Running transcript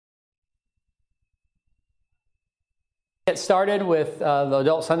Get started with the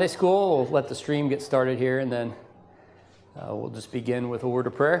adult Sunday school. We'll let the stream get started here, and then we'll just begin with a word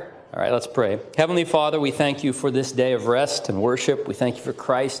of prayer. All right, let's pray. Heavenly Father, we thank you for this day of rest and worship. We thank you for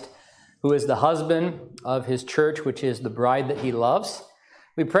Christ, who is the husband of his church, which is the bride that he loves.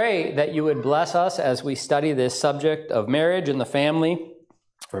 We pray that you would bless us as we study this subject of marriage and the family,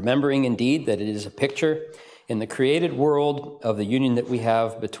 remembering indeed that it is a picture in the created world of the union that we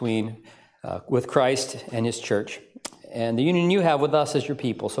have with Christ and his church, and the union you have with us as your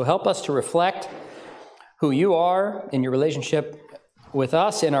people. So help us to reflect who you are in your relationship with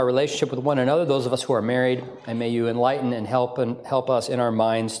us, in our relationship with one another, those of us who are married, and may you enlighten and help us in our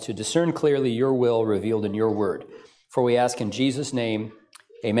minds to discern clearly your will revealed in your word. For we ask in Jesus' name,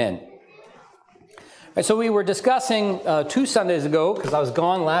 amen. All right, so we were discussing 2 Sundays ago, because I was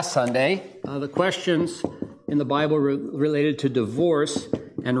gone last Sunday, the questions in the Bible related to divorce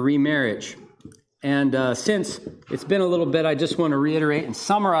and remarriage. And since it's been a little bit, I just want to reiterate and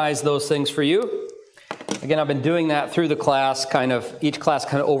summarize those things for you. Again, I've been doing that through the class, each class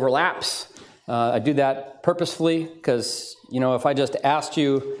kind of overlaps. I do that purposefully because, if I just asked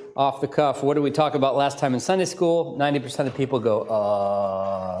you off the cuff, what did we talk about last time in Sunday school? 90% of people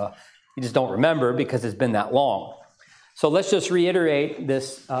go, you just don't remember because it's been that long. So let's just reiterate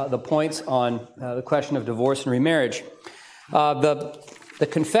the points on the question of divorce and remarriage. The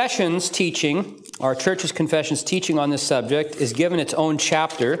confessions teaching, our church's confessions teaching on this subject is given its own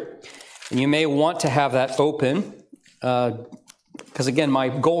chapter, and you may want to have that open, because again, my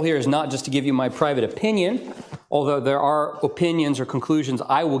goal here is not just to give you my private opinion, although there are opinions or conclusions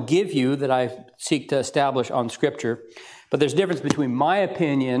I will give you that I seek to establish on Scripture, but there's a difference between my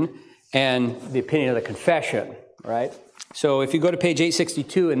opinion and the opinion of the confession, right? So if you go to page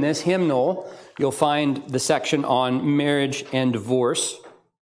 862 in this hymnal, you'll find the section on marriage and divorce.